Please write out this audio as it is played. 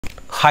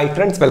Hi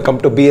friends, welcome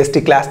to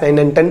BST class 9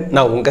 and 10.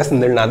 Now unga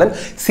Sindilnathan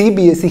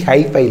CBSE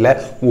Hi5 la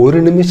ஒரு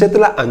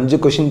நிமிஷத்துல 5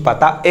 question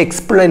பார்த்தா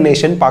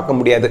explanation பார்க்க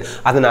முடியாது.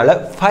 அதனால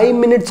 5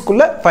 minutes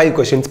குள்ள 5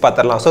 questions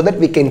பார்த்தறலாம் so that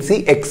we can see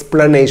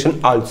explanation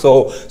also.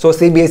 So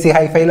CBSE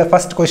Hi5 la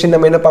first question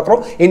நம்ம என்ன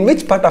பார்க்கறோம்? In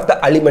which part of the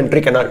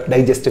alimentary canal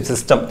digestive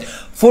system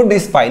food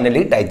is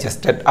finally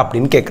digested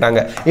அப்படினு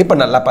கேக்குறாங்க. இப்போ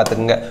நல்லா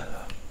பாத்துக்கங்க.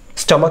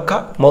 Stomach,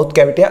 mouth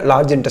cavity,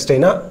 large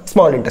intestine,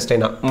 small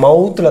intestine.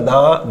 Mouth la da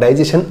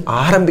digestion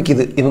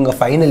ஆரம்பிக்குது. இவங்க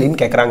finally ன்னு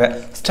கேக்குறாங்க.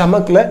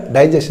 Stomach la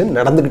digestion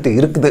நடந்துக்கிட்டு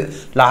இருக்குது.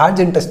 Large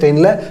intestine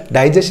la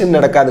digestion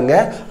நடக்காதுங்க.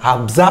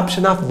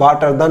 Absorption of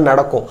water தான்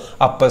நடக்கும்.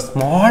 அப்ப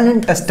small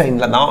intestine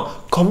la தான்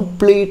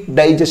complete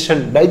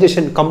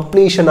digestion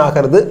completion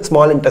ஆகிறது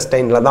small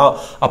intestine la தான்.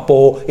 அப்போ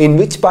in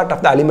which part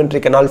of the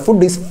alimentary canal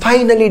food is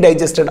finally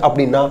digested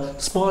அப்படினா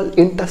small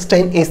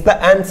intestine is the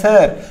answer.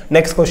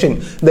 Next question.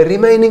 The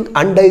remaining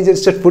undigested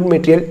food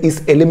material is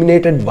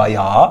eliminated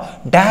via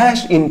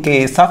dash in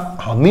case of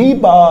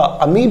amoeba.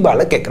 Amoeba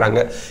la கேக்குறாங்க.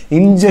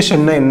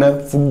 Ingestion na என்ன?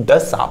 Food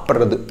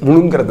சாப்பிடுறது,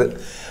 முழுங்கிறது.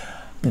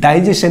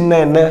 Digestion na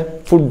என்ன?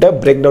 Food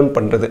break down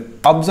பண்றது.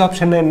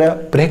 Absorption na என்ன?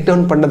 Break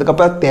down பண்ணதுக்கு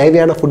அப்புறம்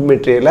தேவையான food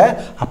material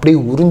அப்படியே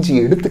உறிஞ்சி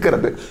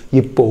எடுத்துக்கிறது.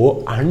 இப்போ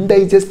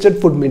undigested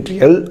food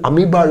material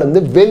amoeba ல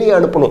இருந்து வெளிய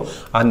அனுப்பணும்.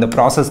 அந்த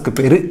processக்கு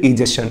பேரு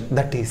digestion.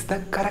 That is the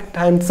correct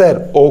answer.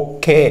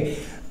 Okay.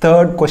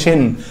 Third question.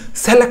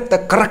 Select the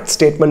correct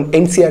statement.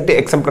 NCERT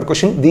exemplar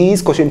question. These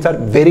questions are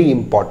very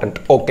important.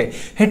 Okay.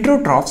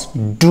 Heterotrophs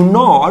do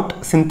not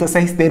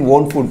synthesize their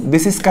own food.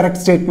 This is correct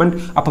statement.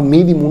 அப்ப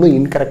மீதி மூணு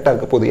incorrect ஆ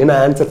இருக்க போகுது. ஏன்னா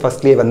answer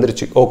firstலயே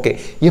வந்துருச்சு. Okay.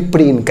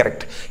 எப்படி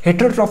incorrect?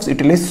 Heterotrophs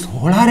utilize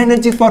solar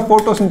energy for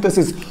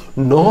photosynthesis.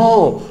 No.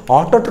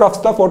 Autotrophs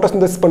தான்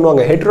photosynthesis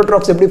பண்ணுவாங்க.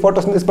 Heterotrophs எப்படி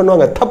photosynthesis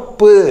பண்ணுவாங்க?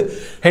 தப்பு.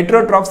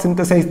 Heterotrophs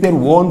synthesize their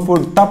own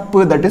food.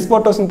 தப்பு. That is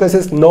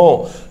photosynthesis. No.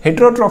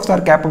 Heterotrophs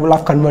are capable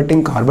of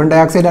converting carbon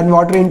dioxide and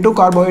water into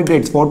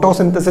carbohydrates.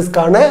 Photosynthesis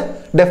கான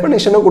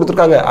definition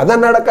கொடுத்திருக்காங்க.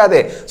 அதான்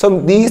நடக்காதே. So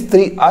these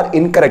three are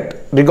incorrect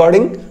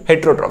regarding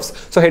heterotrophs.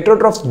 So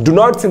heterotrophs do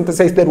not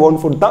synthesize their own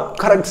food. The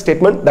correct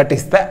statement, that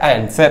is the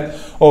answer.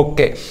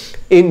 Okay.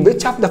 In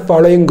which of the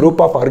following group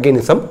of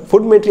organism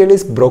food material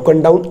is broken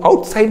down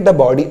outside the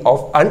body of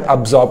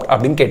unabsorbed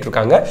அப்படினு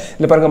கேட்டிருக்காங்க.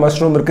 இல்ல பாருங்க,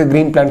 mushroom இருக்கு,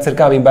 green plants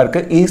இருக்கு, amoeba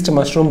இருக்கு, yeast,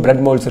 mushroom,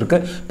 bread molds இருக்கு,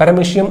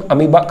 paramecium,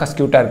 amoeba,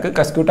 cuscuta இருக்கு,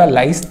 cuscuta,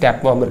 lice,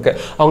 tapeworm இருக்கு.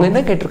 அவங்க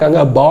என்ன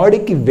கேட்டிருக்காங்க?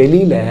 பாடிக்கு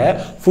வெளியில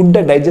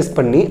ஃபுட் டைஜஸ்ட்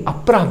பண்ணி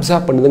அப்புறம்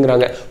அப்சார்ப்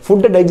பண்ணுதுங்கறாங்க.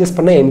 ஃபுட் டைஜஸ்ட்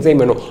பண்ண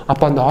என்சைம் வேணும்.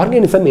 அப்ப அந்த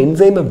ஆர்கானிசம்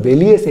என்சைமை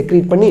வெளியே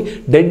செக்ரீட் பண்ணி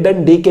dead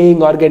and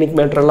decaying organic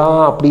matter எல்லாம்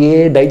அப்படியே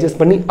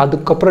டைஜஸ்ட் பண்ணி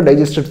அதுக்கப்புறம்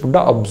டைஜஸ்டட்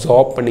ஃபுட்டை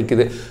அப்சார்ப்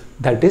பண்ணிக்குது.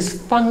 That is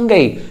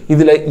fungi.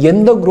 இதுல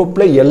எந்த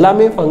குரூப்ல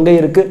எல்லாமே fungi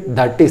இருக்கு?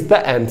 That is the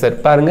answer.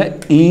 பாருங்க,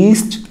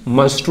 yeast,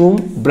 mushroom,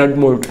 bread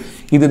mold.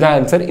 இதுதான்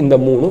ஆன்சர். இந்த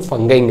மூணு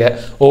ஃபங்கைங்க.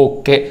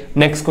 ஓகே,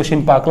 நெக்ஸ்ட்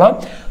क्वेश्चन பார்க்கலாம்.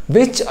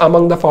 Which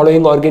among the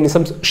following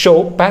organisms show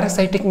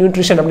parasitic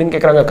nutrition அப்படினு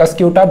கேக்குறாங்க.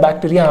 Cuscuta,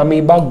 bacteria,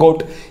 amoeba,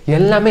 goat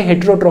எல்லாமே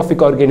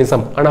heterotrophic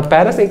organism. ஆனா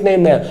parasite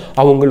என்ன?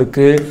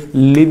 அவங்களுக்கு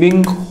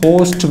living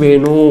host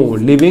வேணும்.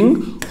 living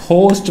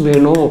host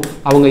வேணும்.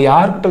 அவங்க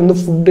யார்கிட்ட இருந்து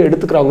ஃபுட்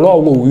எடுத்துக்கறாங்களோ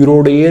அவங்க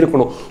உயிரோடயே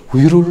இருக்கணும்.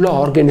 உயிருள்ள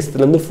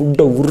ஆர்கானிசத்துல இருந்து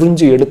ஃபுட்டை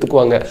உறிஞ்சி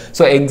எடுத்துக்குவாங்க.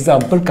 So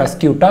example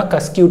Cuscuta.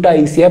 Cuscuta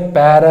is a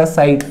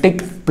parasitic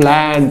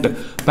plant.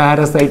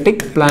 Parasitic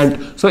plant.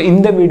 So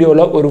இந்த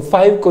வீடியோல ஒரு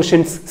 5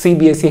 questions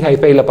CBSE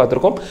Hi5 ல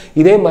பார்த்திருக்கோம்.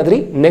 இதே மாதிரி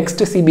next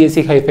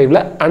CBSE Hi5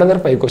 ல another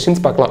 5 questions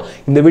பார்க்கலாம்.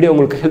 இந்த வீடியோ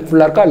உங்களுக்கு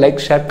ஹெல்ப்ஃபுல்லா இருக்கா?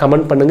 லைக், ஷேர்,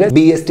 கமெண்ட் பண்ணுங்க.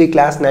 BST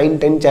class 9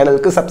 10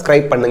 சேனலுக்கு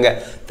subscribe பண்ணுங்க.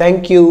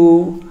 Thank you.